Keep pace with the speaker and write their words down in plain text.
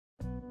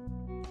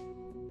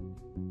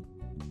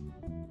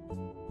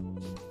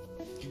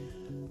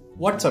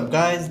What's up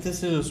guys,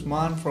 this is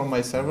Usman from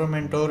my server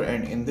mentor,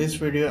 and in this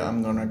video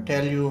I'm gonna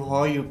tell you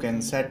how you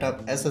can set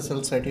up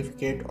SSL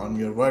certificate on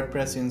your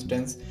WordPress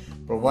instance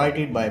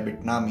provided by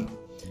Bitnami.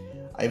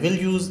 I will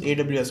use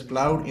AWS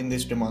Cloud in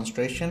this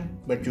demonstration,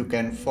 but you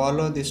can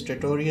follow this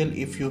tutorial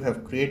if you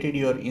have created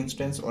your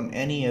instance on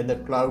any other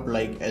cloud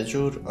like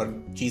Azure or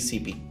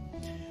GCP.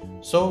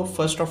 So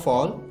first of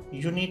all,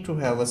 you need to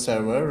have a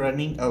server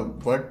running a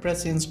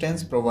WordPress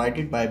instance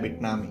provided by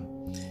Bitnami.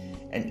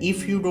 And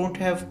if you don't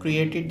have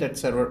created that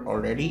server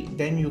already,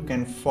 then you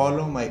can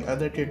follow my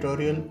other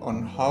tutorial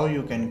on how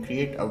you can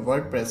create a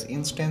WordPress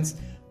instance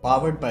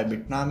powered by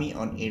Bitnami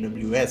on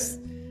AWS.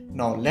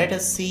 Now let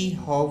us see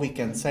how we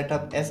can set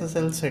up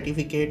SSL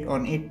certificate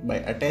on it by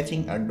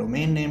attaching a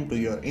domain name to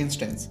your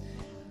instance.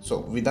 So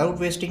without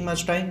wasting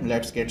much time,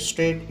 let's get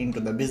straight into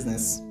the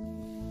business.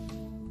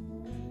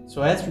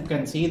 So as you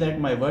can see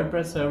that my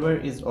WordPress server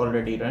is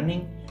already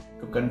running.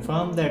 To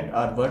confirm that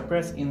our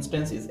WordPress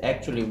instance is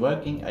actually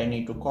working, I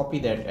need to copy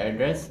that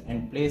address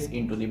and place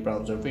into the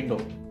browser window.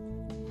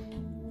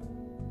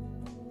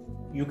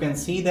 You can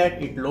see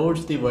that it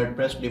loads the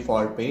WordPress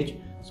default page.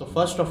 So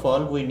first of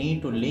all, we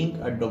need to link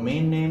a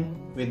domain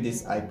name with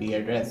this IP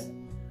address.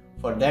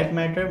 For that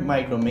matter,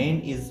 my domain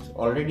is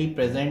already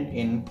present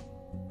in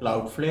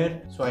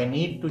Cloudflare, so I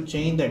need to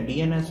change the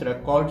DNS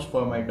records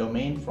for my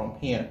domain from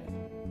here.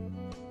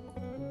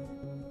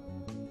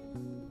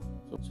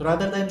 So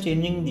rather than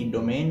changing the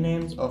domain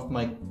names of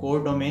my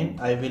core domain,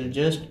 I will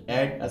just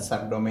add a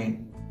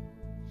subdomain.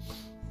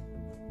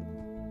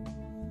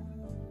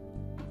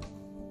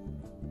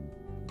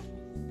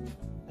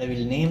 I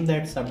will name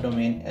that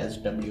subdomain as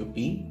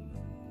WP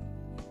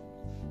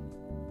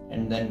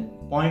and then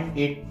point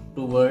it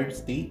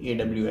towards the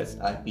AWS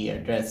IP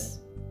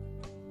address.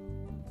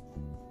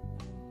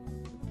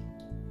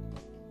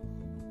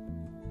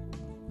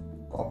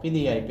 Copy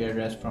the IP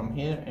address from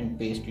here and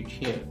paste it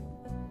here.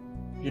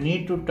 You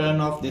need to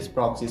turn off this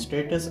proxy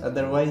status,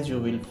 otherwise you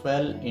will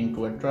fall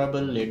into a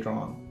trouble later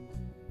on.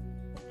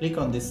 Click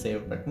on this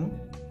save button.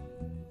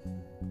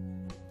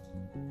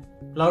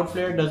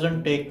 Cloudflare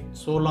doesn't take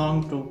so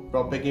long to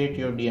propagate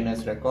your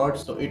DNS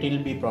records, so it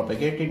will be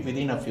propagated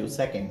within a few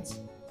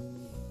seconds.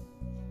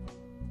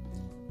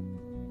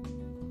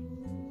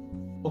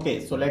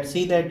 Okay, so let's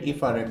see that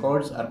if our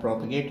records are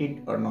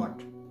propagated or not.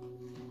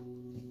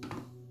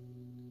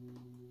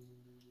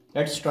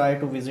 Let's try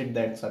to visit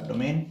that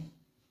subdomain.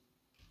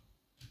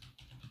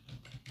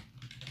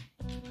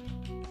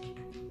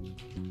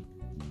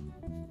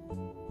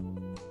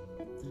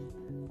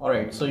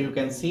 Alright, so you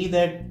can see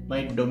that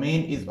my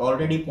domain is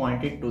already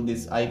pointed to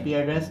this IP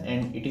address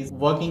and it is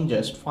working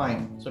just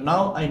fine. So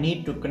now I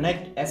need to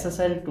connect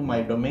SSL to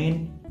my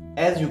domain.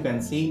 As you can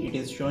see, it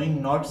is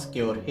showing not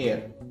secure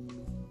here.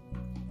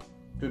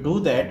 To do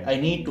that, I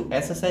need to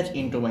SSH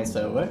into my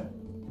server.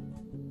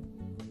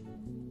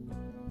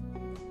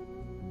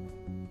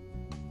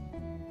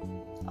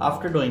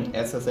 After doing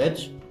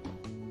SSH,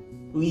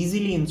 to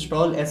easily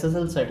install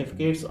SSL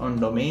certificates on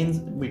domains,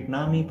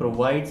 Bitnami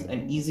provides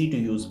an easy to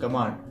use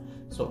command.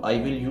 So I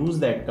will use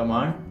that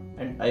command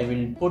and I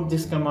will put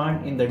this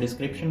command in the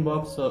description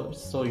box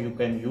so you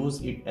can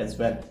use it as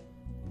well.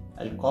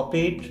 I'll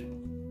copy it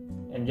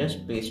and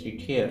just paste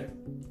it here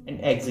and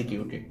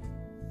execute it.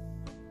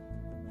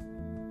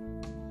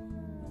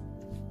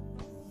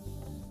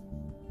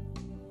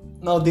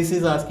 Now this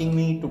is asking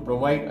me to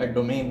provide a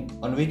domain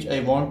on which I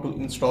want to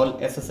install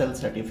SSL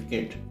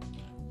certificate.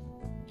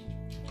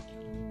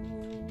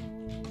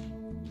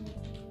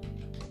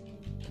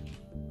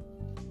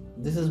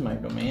 This is my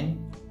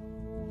domain.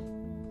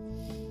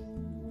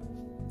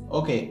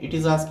 Okay, it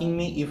is asking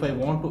me if I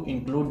want to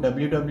include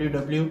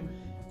www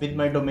with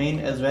my domain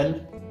as well.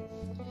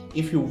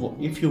 If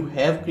you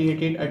have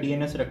created a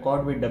DNS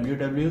record with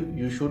www,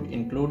 you should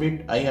include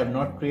it. I have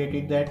not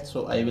created that,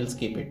 so I will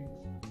skip it.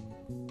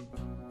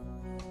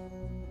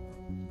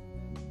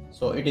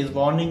 So it is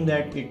warning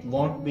that it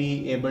won't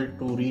be able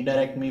to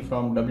redirect me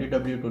from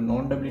www to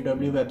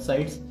non-www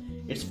websites.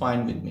 It's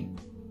fine with me.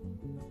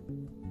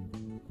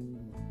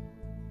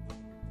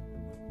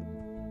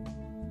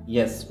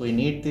 Yes, we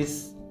need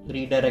this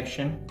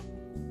redirection.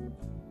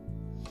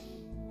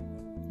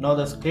 Now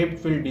the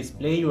script will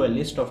display you a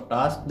list of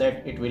tasks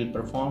that it will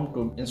perform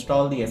to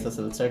install the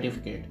SSL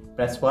certificate.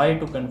 Press Y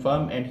to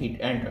confirm and hit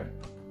enter.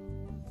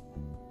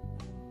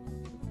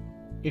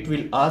 It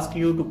will ask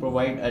you to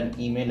provide an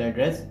email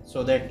address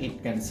so that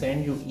it can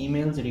send you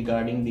emails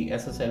regarding the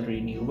SSL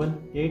renewal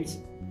dates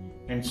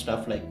and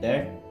stuff like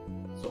that.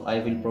 So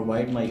I will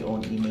provide my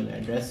own email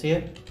address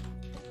here.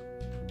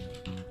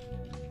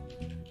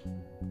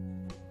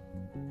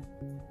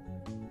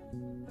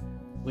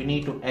 We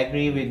need to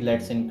agree with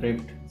Let's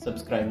Encrypt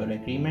subscriber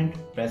agreement.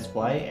 Press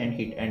Y and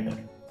hit enter.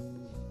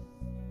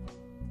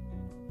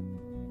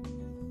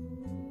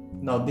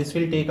 Now this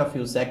will take a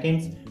few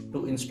seconds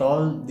to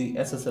install the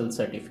SSL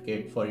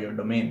certificate for your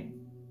domain.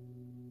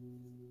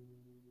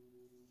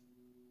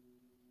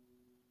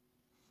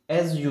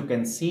 As you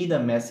can see the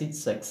message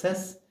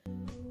success,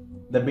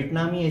 The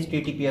Bitnami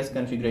HTTPS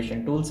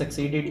configuration tool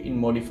succeeded in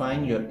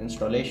modifying your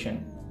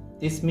installation.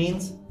 This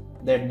means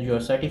that your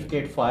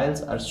certificate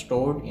files are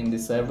stored in the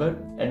server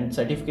and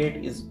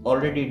certificate is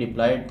already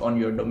deployed on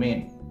your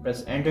domain.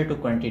 Press enter to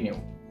continue.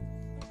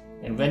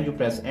 And when you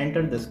press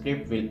enter, the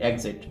script will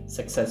exit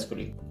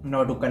successfully.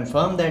 Now to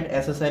confirm that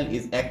SSL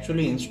is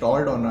actually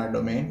installed on our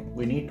domain,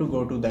 we need to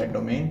go to that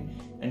domain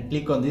and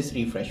click on this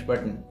refresh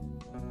button.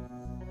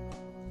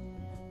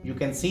 You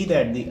can see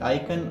that the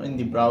icon in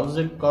the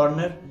browser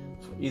corner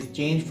is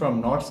changed from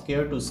not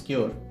secure to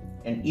secure,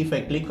 and if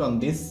I click on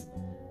this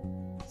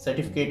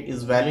certificate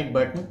is valid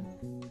button,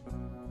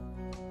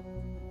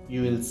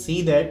 you will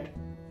see that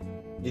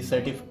the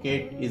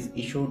certificate is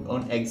issued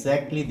on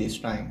exactly this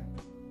time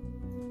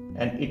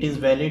and it is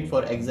valid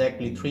for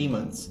exactly 3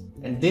 months.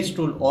 And this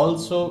tool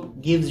also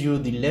gives you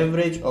the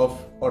leverage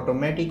of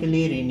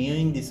automatically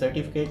renewing the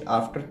certificate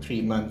after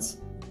 3 months.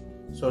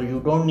 So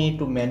you don't need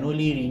to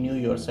manually renew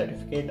your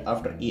certificate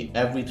after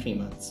every 3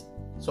 months.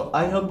 So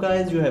I hope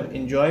guys you have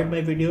enjoyed my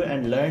video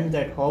and learned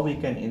that how we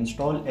can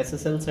install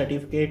SSL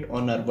certificate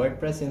on our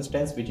WordPress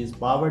instance which is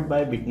powered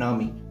by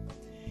Bitnami.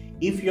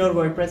 If your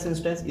WordPress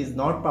instance is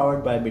not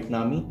powered by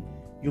Bitnami,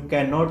 you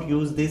cannot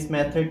use this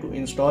method to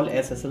install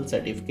SSL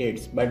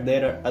certificates, but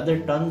there are other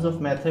tons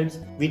of methods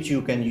which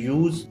you can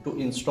use to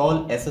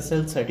install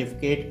SSL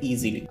certificate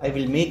easily. I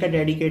will make a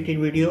dedicated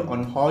video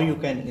on how you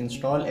can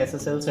install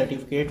SSL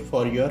certificate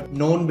for your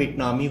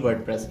non-Bitnami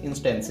WordPress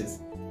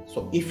instances.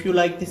 So if you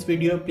like this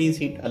video, please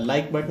hit a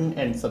like button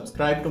and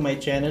subscribe to my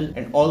channel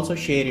and also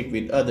share it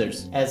with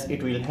others as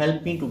it will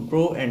help me to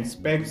grow and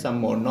spread some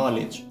more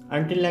knowledge.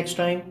 Until next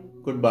time,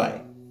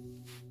 goodbye.